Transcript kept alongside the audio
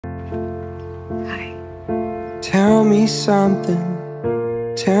Tell me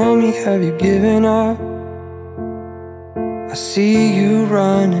something, tell me, have you given up? I see you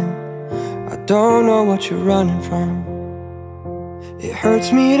running, I don't know what you're running from. It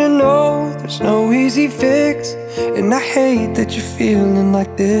hurts me to know there's no easy fix, and I hate that you're feeling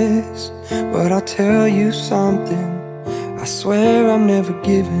like this. But I'll tell you something, I swear I'm never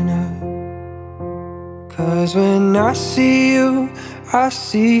giving up. 'Cause when I see you, I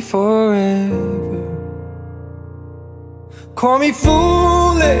see forever. Call me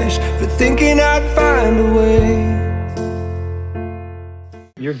foolish for thinking I'd find a way.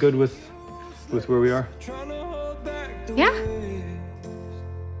 You're good with where we are? Yeah.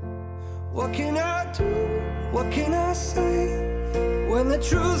 What can I do? What can I say? When the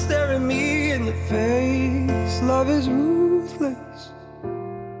truth's staring me in the face. Love is ruthless.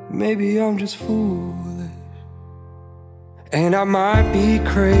 Maybe I'm just foolish. And I might be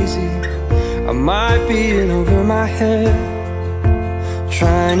crazy, I might be in over my head,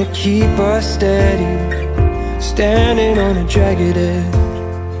 trying to keep us steady, standing on a jagged edge.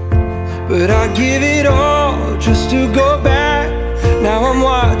 But I give it all just to go back. Now I'm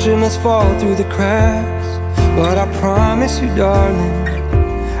watching us fall through the cracks. But I promise you, darling,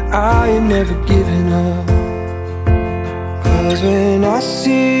 I am never giving up. 'Cause when I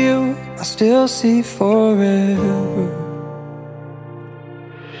see you, I still see forever.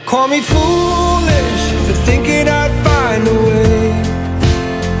 Call me foolish for thinking I'd find a way.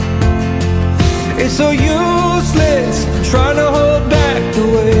 It's so useless trying to hold back the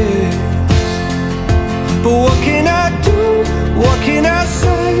waves. But what can I do? What can I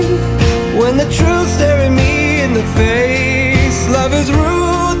say? When the truth's staring me in the face. Love is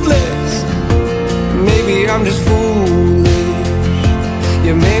ruthless. Maybe I'm just foolish.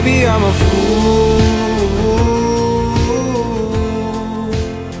 Yeah, maybe I'm a fool.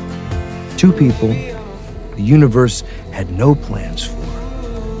 Two people the universe had no plans for,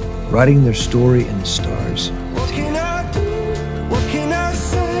 writing their story in the stars. What can I do? What can I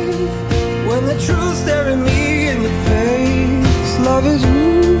say? When the truth's staring me in the face. Love is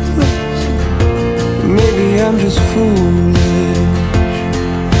ruthless. Maybe I'm just foolish.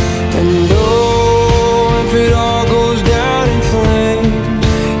 And oh, if it all goes down in flames,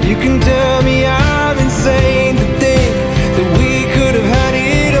 you can tell me I'm insane to think that we could have had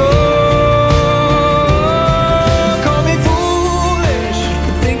it all. Call me foolish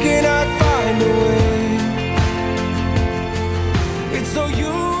for thinking I'd find a way. It's so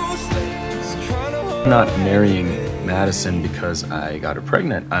useless trying to hold. I'm not marrying Madison because I got her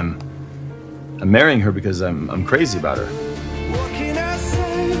pregnant. I'm marrying her because I'm crazy about her. What can I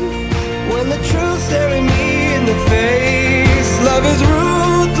say when the truth's staring me in the face? Love is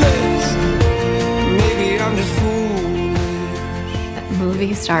ruthless. Maybe I'm just foolish. That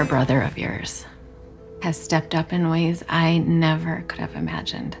movie star brother of yours has stepped up in ways I never could have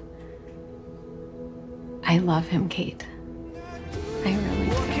imagined. I love him, Kate. I really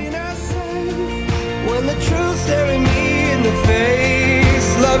What do. can I say when the truth's staring me in the face?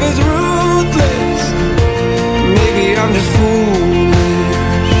 Love is ruthless. Maybe I'm just foolish.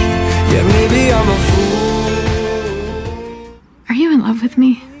 Yeah, maybe I'm a fool. Are you in love with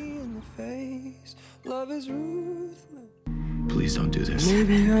me? In the face. Love is ruthless. Please don't do this.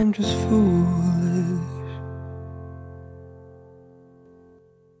 Maybe I'm just foolish.